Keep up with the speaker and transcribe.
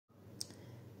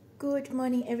Good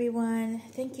morning, everyone.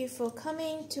 Thank you for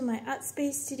coming to my art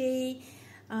space today.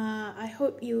 I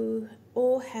hope you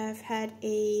all have had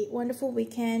a wonderful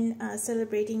weekend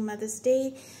celebrating Mother's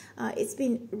Day. It's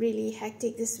been really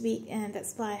hectic this week, and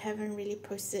that's why I haven't really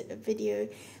posted a video.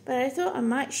 But I thought I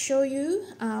might show you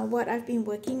what I've been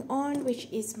working on, which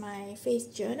is my face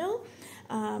journal,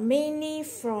 mainly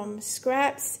from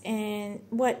scraps and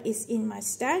what is in my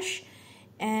stash.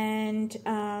 And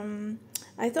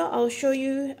I thought I'll show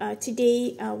you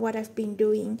today what I've been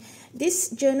doing.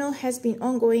 This journal has been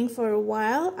ongoing for a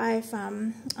while. I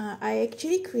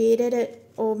actually created it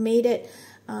or made it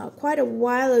quite a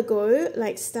while ago,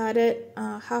 like started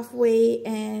halfway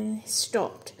and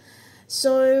stopped.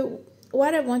 So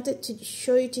what I wanted to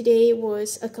show you today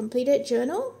was a completed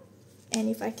journal. And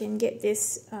if I can get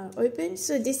this open.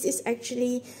 So this is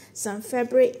actually some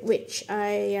fabric which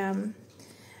I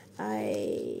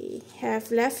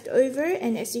have left over,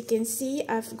 and as you can see,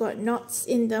 I've got knots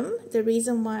in them. The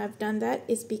reason why I've done that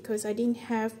is because I didn't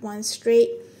have one straight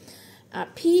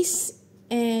piece,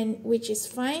 and which is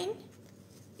fine.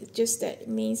 It's just that it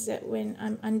means that when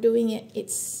I'm undoing it,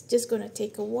 it's just going to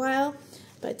take a while.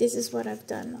 But this is what I've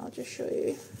done. I'll just show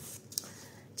you.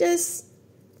 Just,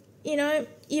 you know,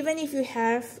 even if you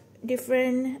have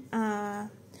different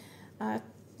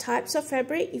types of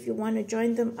fabric, if you want to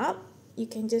join them up, you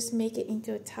can just make it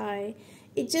into a tie.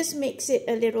 It just makes it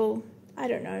a little, I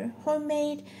don't know,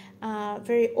 homemade,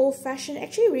 very old-fashioned.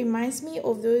 Actually reminds me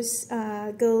of those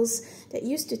girls that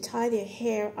used to tie their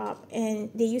hair up and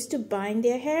they used to bind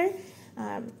their hair.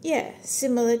 Yeah,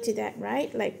 similar to that,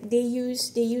 right? Like they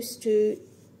used to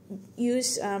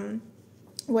use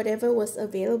whatever was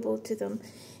available to them.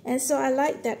 And so I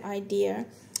like that idea.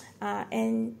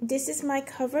 And this is my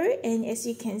cover, and as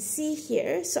you can see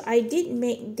here, so I did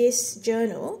make this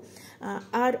journal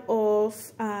out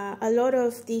of a lot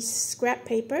of this scrap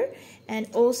paper and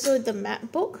also the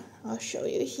map book. I'll show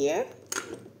you here.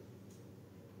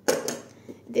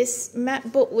 This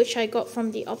map book, which I got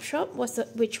from the op shop,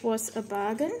 which was a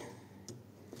bargain.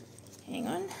 Hang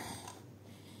on.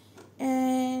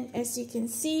 And as you can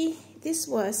see, this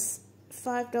was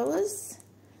 $5.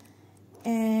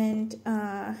 And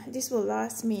this will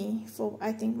last me for,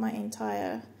 I think, my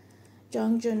entire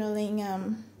junk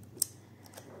journaling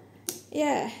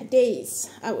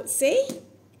days, I would say.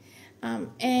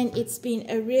 And it's been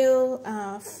a real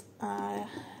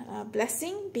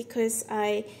blessing, because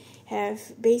I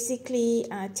have basically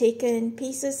taken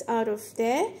pieces out of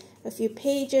there, a few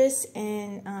pages,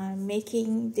 and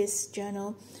making this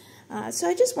journal. So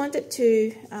I just wanted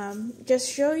to just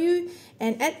show you.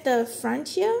 And at the front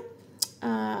here,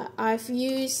 I've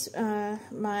used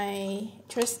my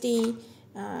trusty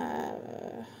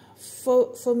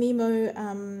Fomimo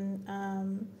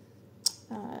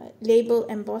label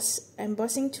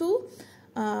embossing tool,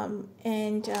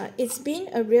 and it's been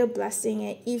a real blessing.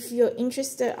 If you're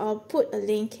interested, I'll put a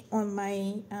link on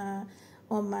my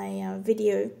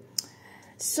video.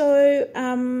 So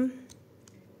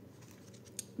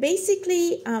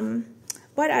basically,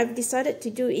 what I've decided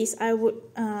to do is I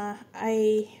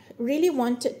really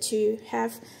wanted to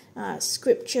have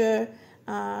scripture,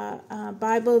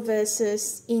 Bible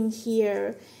verses in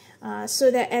here,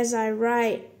 so that as I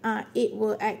write, it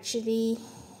will actually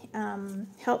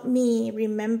help me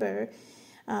remember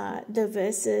the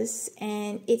verses.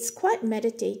 And it's quite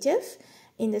meditative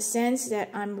in the sense that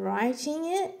I'm writing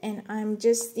it and I'm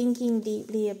just thinking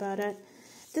deeply about it.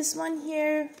 This one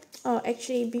here, oh,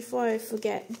 actually, before I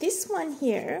forget, this one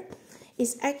here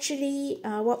is actually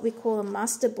what we call a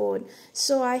master board.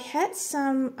 So I had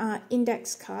some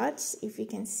index cards, if you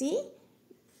can see.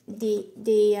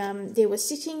 They were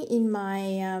sitting in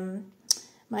my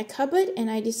my cupboard, and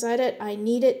I decided I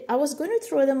was going to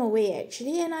throw them away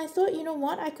actually, and I thought, you know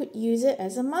what, I could use it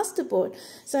as a master board.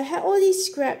 So I had all these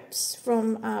scraps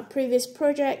from previous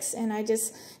projects, and I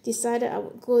just decided I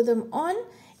would glue them on.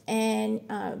 And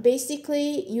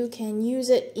basically you can use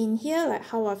it in here like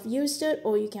how I've used it,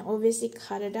 or you can obviously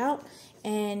cut it out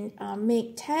and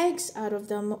make tags out of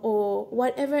them, or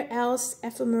whatever else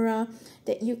ephemera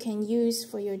that you can use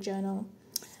for your journal.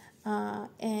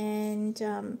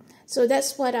 So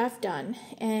that's what I've done.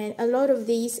 And a lot of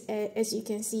these, as you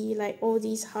can see, like all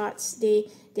these hearts,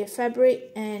 they're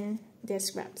fabric and they're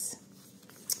scraps.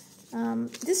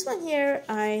 This one here,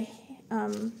 I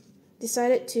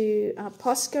decided to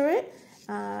posture it,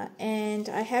 and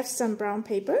I have some brown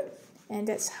paper, and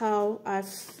that's how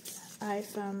I've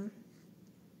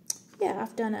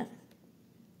done it.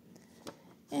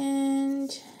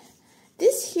 And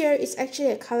this here is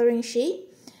actually a coloring sheet,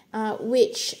 a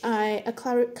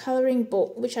coloring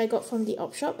book which I got from the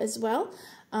op shop as well.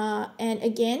 And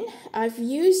again, I've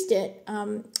used it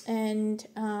and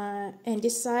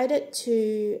decided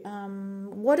to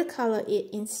watercolor it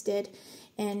instead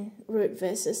and wrote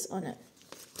verses on it.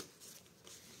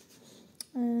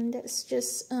 And that's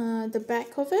just the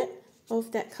back of it,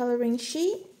 of that coloring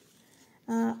sheet.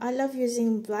 I love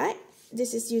using black.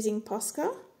 This is using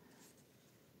Posca.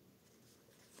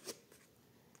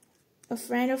 A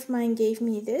friend of mine gave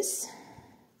me this.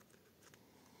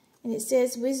 And it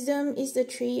says, wisdom is the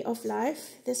tree of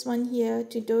life. This one here,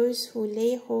 to those who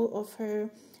lay hold of her,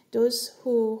 those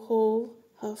who hold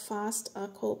her fast are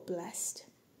called blessed.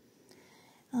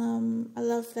 I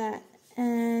love that.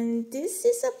 And this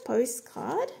is a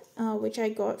postcard, which I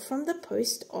got from the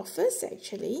post office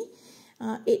actually.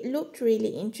 It looked really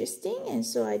interesting, and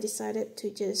so I decided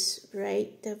to just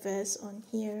write the verse on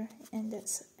here, and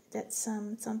that's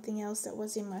something else that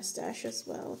was in my stash as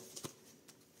well.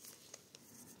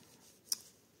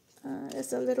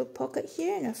 There's a little pocket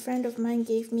here, and a friend of mine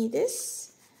gave me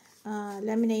this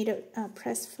laminated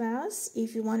pressed flowers.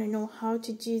 If you want to know how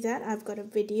to do that, I've got a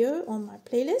video on my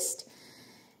playlist.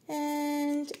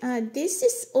 And this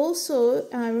is also,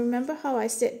 remember how I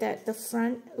said that the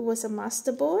front was a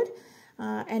masterboard?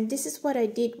 And this is what I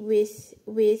did with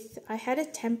I had a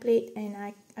template,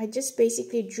 and I just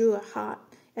basically drew a heart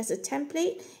as a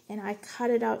template, and I cut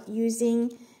it out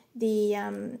using the,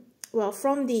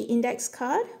 from the index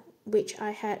card, which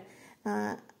I had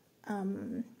done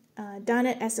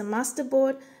it as a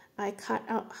masterboard. I cut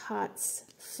out hearts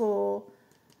for,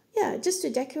 just to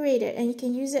decorate it, and you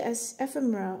can use it as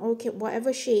ephemera, okay,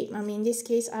 whatever shape. I mean, in this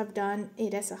case, I've done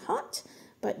it as a heart,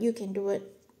 but you can do it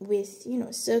with,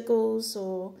 circles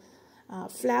or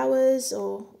flowers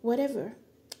or whatever.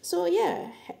 So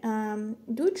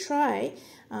do try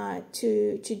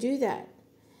to do that.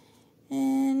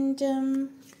 And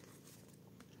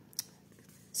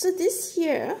so this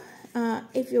here,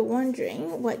 if you're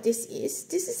wondering what this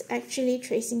is actually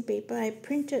tracing paper. I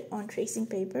printed on tracing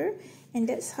paper, and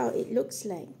that's how it looks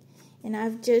like. And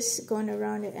I've just gone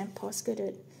around it and Posca'd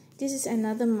it. This is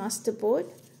another masterboard,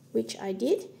 which I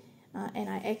did. And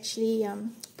I actually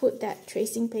put that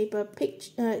tracing paper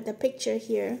the picture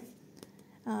here,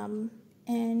 and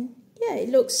it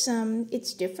looks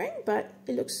it's different, but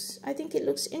I think it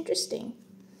looks interesting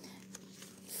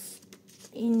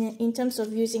in terms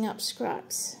of using up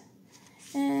scraps.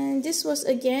 And this was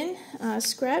again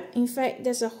scrap. In fact,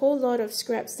 there's a whole lot of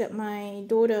scraps that my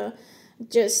daughter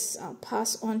just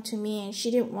passed on to me, and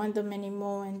she didn't want them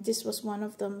anymore, and this was one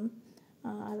of them.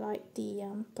 I like the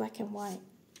black and white.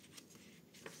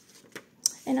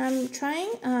 And I'm trying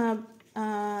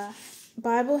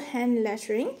Bible hand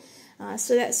lettering,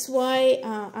 so that's why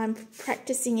I'm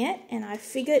practicing it, and I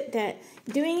figured that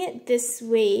doing it this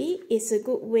way is a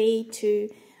good way to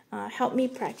help me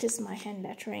practice my hand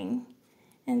lettering.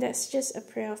 And that's just a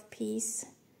prayer of peace.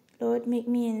 Lord, make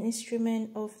me an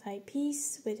instrument of thy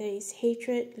peace. Where there is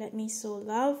hatred, let me sow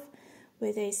love.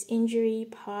 Where there is injury,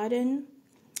 pardon.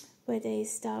 Where there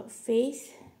is doubt,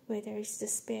 faith. Where there is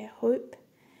despair, hope.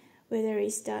 Where there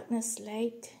is darkness,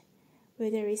 light. Where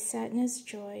there is sadness,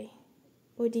 joy.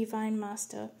 O Divine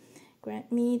Master,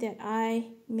 grant me that I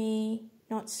may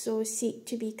not so seek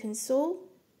to be consoled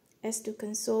as to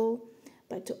console,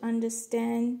 but to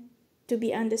understand, to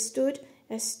be understood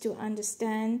as to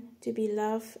understand, to be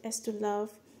loved as to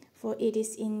love. For it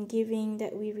is in giving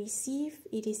that we receive,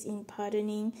 it is in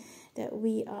pardoning that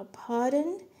we are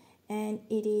pardoned, and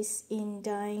it is in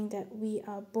dying that we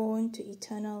are born to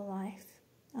eternal life.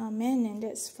 Amen. And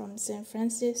that's from St.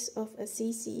 Francis of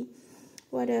Assisi.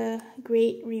 What a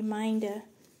great reminder.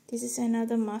 This is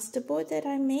another masterboard that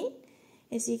I made.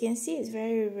 As you can see, it's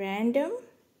very random,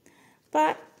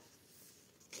 but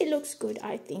it looks good,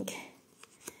 I think.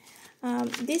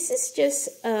 This is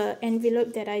just an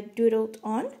envelope that I doodled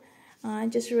on. I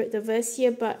just wrote the verse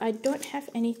here, but I don't have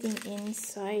anything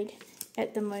inside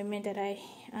at the moment that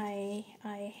I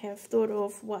have thought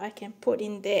of what I can put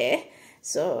in there.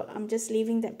 So I'm just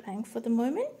leaving that blank for the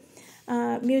moment.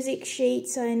 Music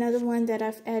shades are another one that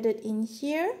I've added in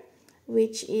here,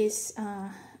 which is,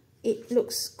 it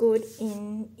looks good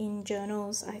in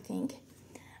journals, I think.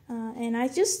 And I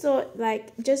just thought,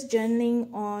 like, just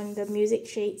journaling on the music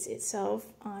shades itself,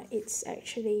 it's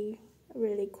actually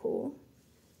really cool.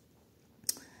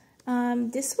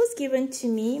 This was given to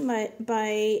me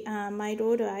by my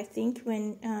daughter, I think,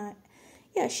 when,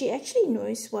 she actually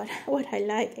knows what I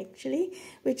like, actually,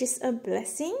 which is a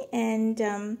blessing. And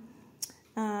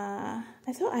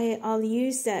I thought I'll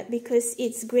use that because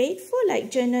it's great for,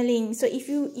 like, journaling. So if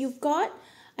you've got,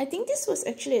 I think this was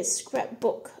actually a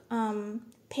scrapbook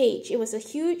page. It was a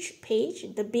huge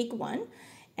page, the big one,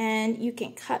 and you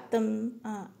can cut them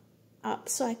up.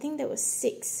 So I think there was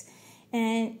 6,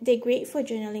 and they're great for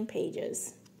journaling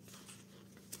pages.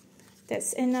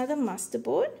 That's another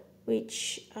masterboard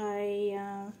which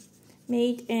I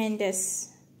made, and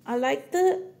I like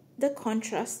the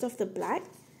contrast of the black,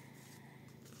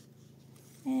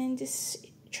 and just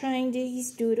trying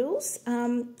these doodles.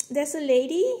 There's a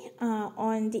lady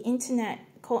on the internet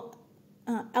called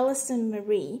Alison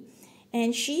Marie,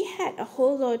 and she had a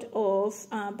whole lot of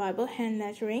Bible hand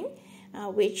lettering,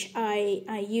 which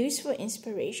I use for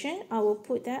inspiration. I will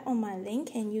put that on my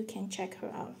link and you can check her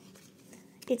out.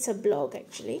 It's a blog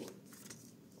actually.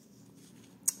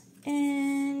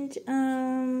 And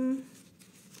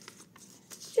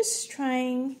just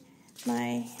trying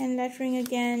my hand lettering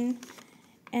again,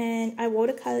 and I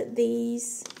watercolored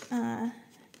these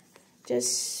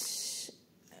just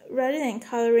rather than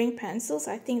coloring pencils.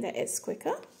 I think that it's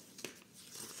quicker.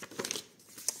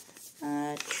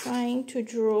 Trying to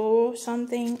draw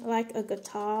something like a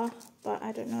guitar, but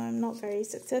I don't know, I'm not very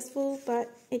successful,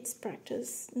 but it's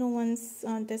practice.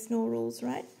 There's no rules,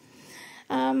 right?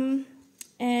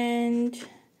 And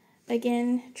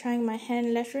again, trying my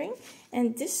hand lettering.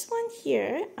 And this one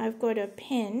here, I've got a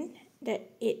pen that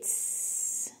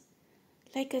it's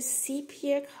like a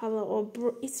sepia color, or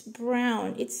it's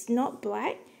brown. It's not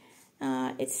black.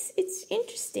 It's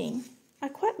interesting. I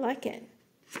quite like it.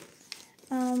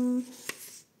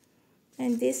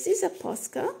 And this is a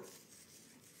Posca,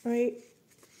 right?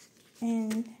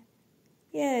 And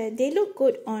yeah, they look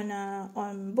good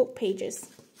on book pages.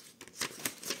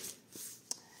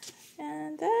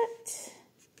 And that,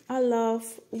 I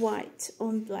love white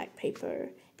on black paper.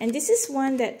 And this is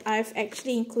one that I've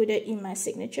actually included in my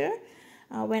signature.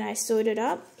 When I sewed it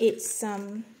up, it's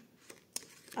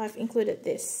I've included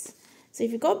this. So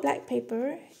if you got black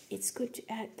paper, it's good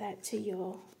to add that to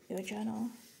your journal.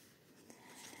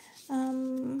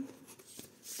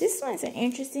 This one's an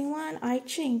interesting one. I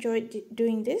actually enjoyed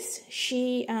doing this.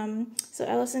 So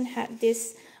Alison had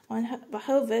this on her, but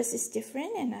her verse is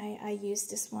different, and I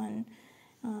used this one,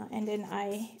 and then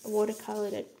I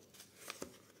watercolored it.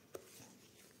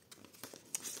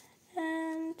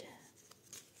 And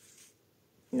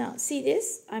now see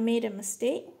this, I made a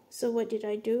mistake. So what did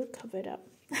I do? Cover it up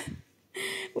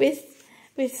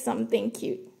with something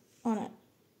cute on it.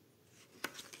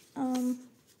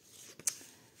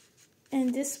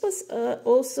 And this was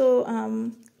also,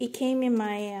 it came in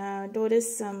my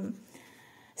daughter's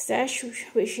stash,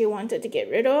 which she wanted to get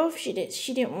rid of. She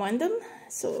didn't want them,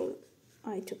 so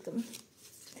I took them.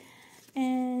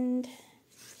 And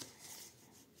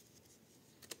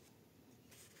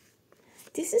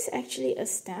this is actually a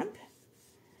stamp,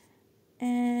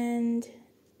 and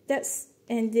that's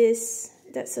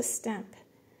a stamp.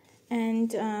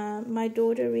 And my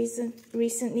daughter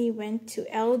recently went to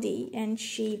Aldi and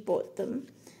she bought them.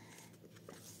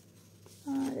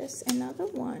 There's another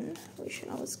one which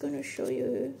I was going to show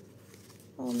you.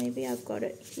 Or maybe I've got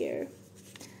it here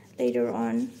later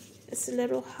on. It's a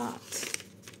little heart,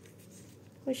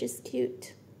 which is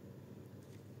cute.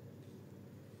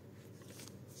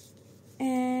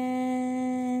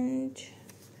 And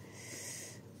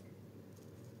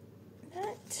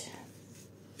that.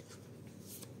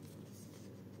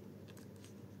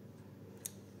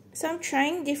 So I'm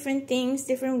trying different things,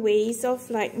 different ways of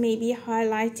like maybe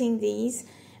highlighting these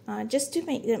just to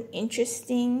make them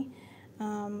interesting.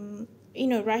 You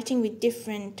know, writing with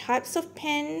different types of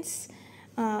pens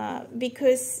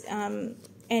because and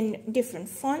different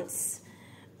fonts.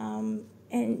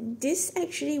 And this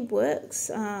actually works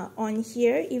on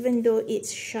here, even though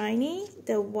it's shiny.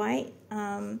 The white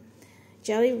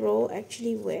jelly roll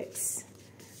actually works.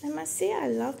 I must say I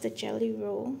love the jelly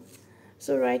roll.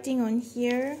 So writing on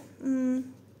here,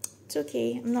 it's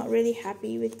okay. I'm not really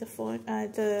happy with the font,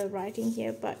 the writing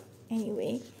here, but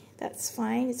anyway, that's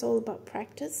fine. It's all about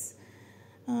practice.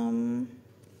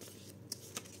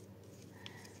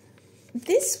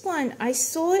 This one, I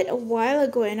saw it a while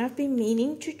ago and I've been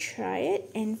meaning to try it,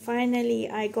 and finally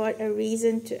I got a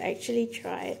reason to actually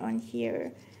try it on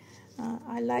here.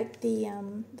 I like the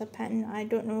pattern. I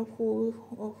don't know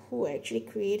who actually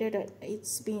created it.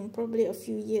 It's been probably a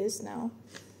few years now.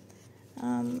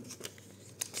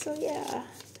 So yeah,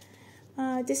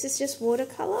 this is just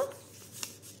watercolor,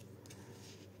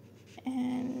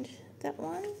 and that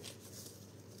one.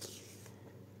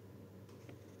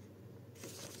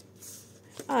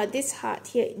 This heart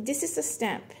here, this is a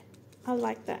stamp. I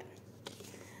like that.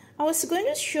 I was going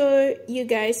to show you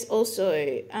guys also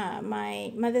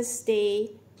my Mother's Day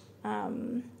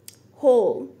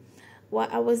haul,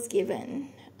 what I was given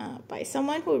by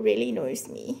someone who really knows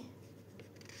me.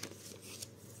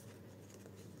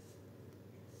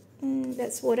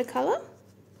 That's watercolor.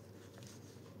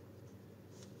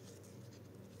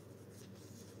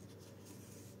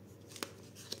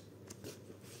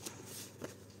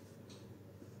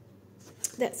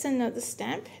 That's another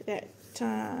stamp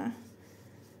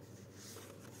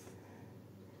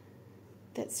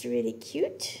that's really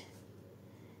cute.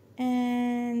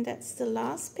 And that's the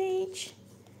last page.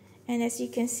 And as you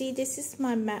can see, this is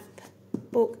my map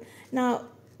book. Now,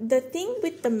 the thing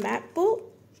with the map book,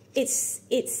 it's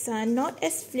not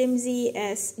as flimsy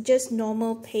as just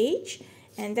normal page,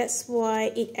 and that's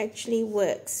why it actually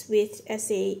works with as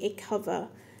a cover,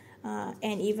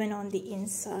 and even on the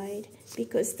inside,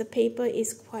 because the paper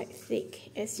is quite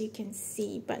thick, as you can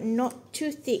see, but not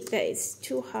too thick that it's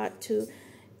too hard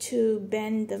to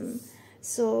bend them.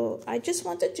 So I just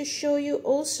wanted to show you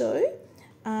also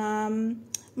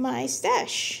my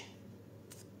stash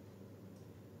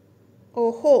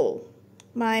or haul,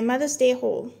 my Mother's Day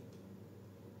haul.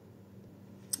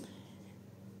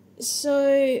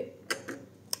 So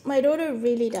my daughter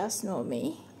really does know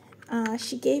me.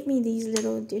 She gave me these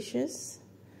little dishes,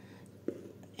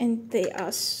 and they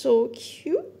are so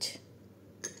cute.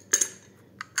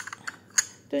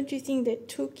 Don't you think they're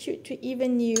too cute to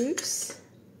even use?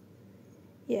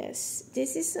 Yes,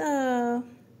 this is a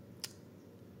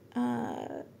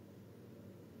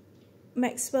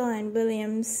Maxwell and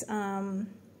Williams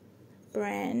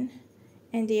brand,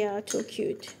 and they are too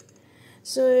cute.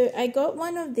 So I got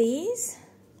one of these.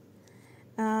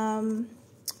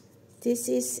 This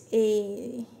is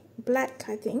a black,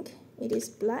 I think it is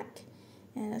black,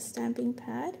 and a stamping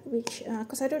pad, which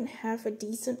because I don't have a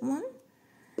decent one.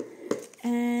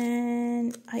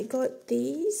 And I got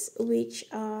these, which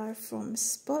are from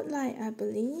Spotlight, I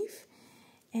believe,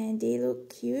 and they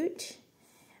look cute.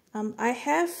 I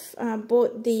have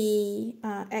bought the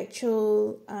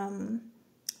actual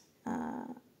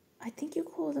I think you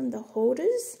call them the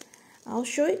holders. I'll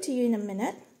show it to you in a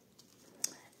minute.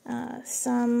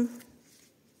 Some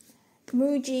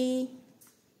Muji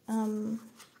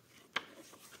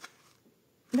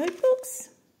notebooks.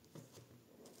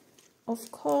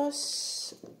 Of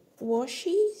course,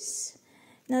 washies.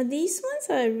 Now these ones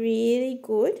are really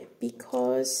good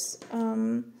because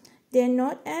they're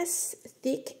not as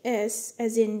thick as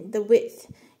in the width.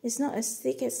 It's not as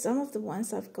thick as some of the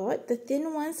ones I've got. The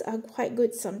thin ones are quite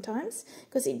good sometimes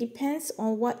because it depends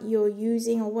on what you're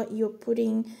using or what you're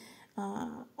putting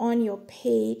on your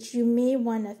page. You may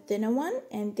want a thinner one,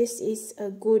 and this is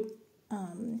a good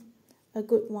one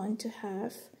to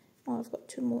have. Oh, I've got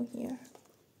two more here.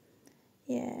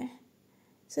 Yeah,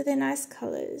 so they're nice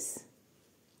colors.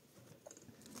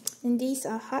 And these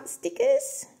are heart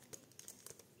stickers.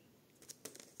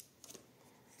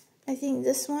 I think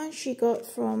this one she got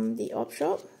from the op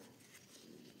shop.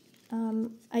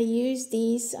 I use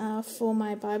these for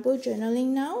my Bible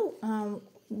journaling now.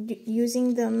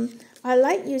 Using them, I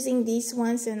like using these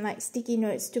ones and like sticky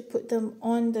notes to put them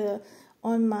on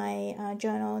my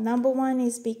journal. Number one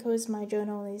is because my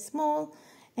journal is small,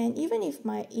 and even if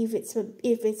it's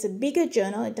a bigger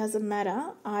journal, it doesn't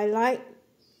matter. I like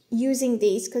using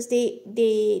these because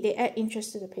they add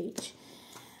interest to the page.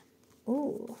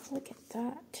 Oh, look at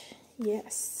that.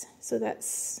 Yes, so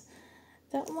that's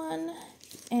that one.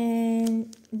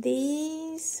 And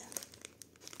these,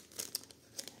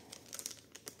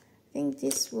 I think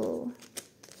this will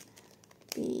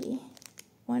be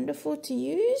wonderful to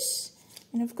use.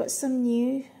 And I've got some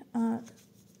new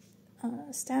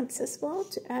stamps as well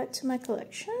to add to my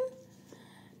collection.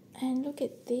 And look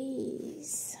at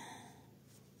these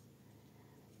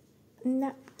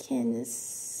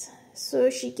napkins. So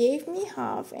she gave me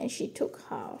half and she took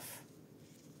half.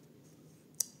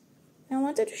 I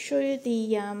wanted to show you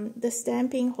the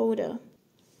stamping holder.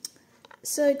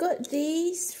 So I got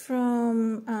these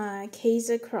from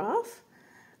xCheryl.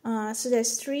 So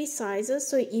there's 3 sizes.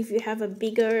 So if you have a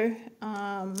bigger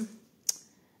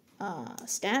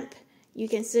stamp, you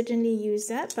can certainly use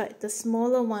that. But the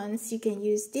smaller ones, you can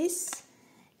use this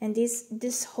and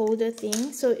this holder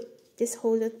thing. So this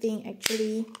holder thing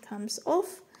actually comes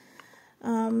off.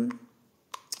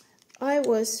 I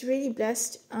was really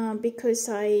blessed because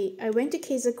I went to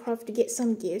xCheryl to get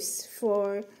some gifts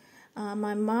for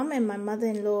my mom and my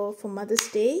mother-in-law for Mother's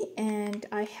Day, and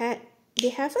they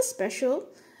have a special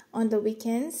on the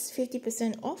weekends,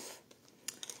 50% off,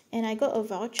 and I got a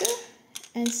voucher,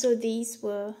 and so these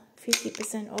were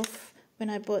 50% off when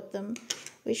I bought them,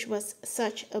 which was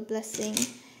such a blessing.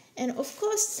 And of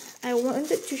course, I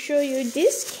wanted to show you,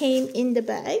 this came in the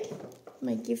bag,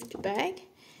 my gift bag.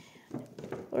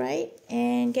 Right,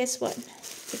 and guess what?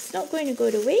 It's not going to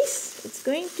go to waste. It's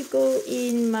going to go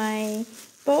in my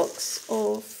box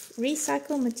of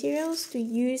recycled materials to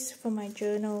use for my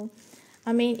journal.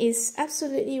 I mean, it's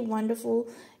absolutely wonderful.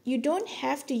 You don't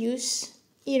have to use,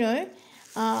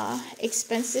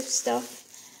 expensive stuff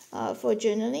for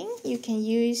journaling. You can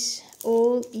use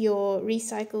all your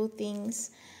recycled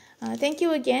things. Thank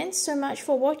you again so much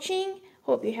for watching.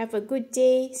 Hope you have a good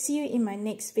day. See you in my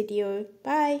next video.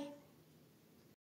 Bye.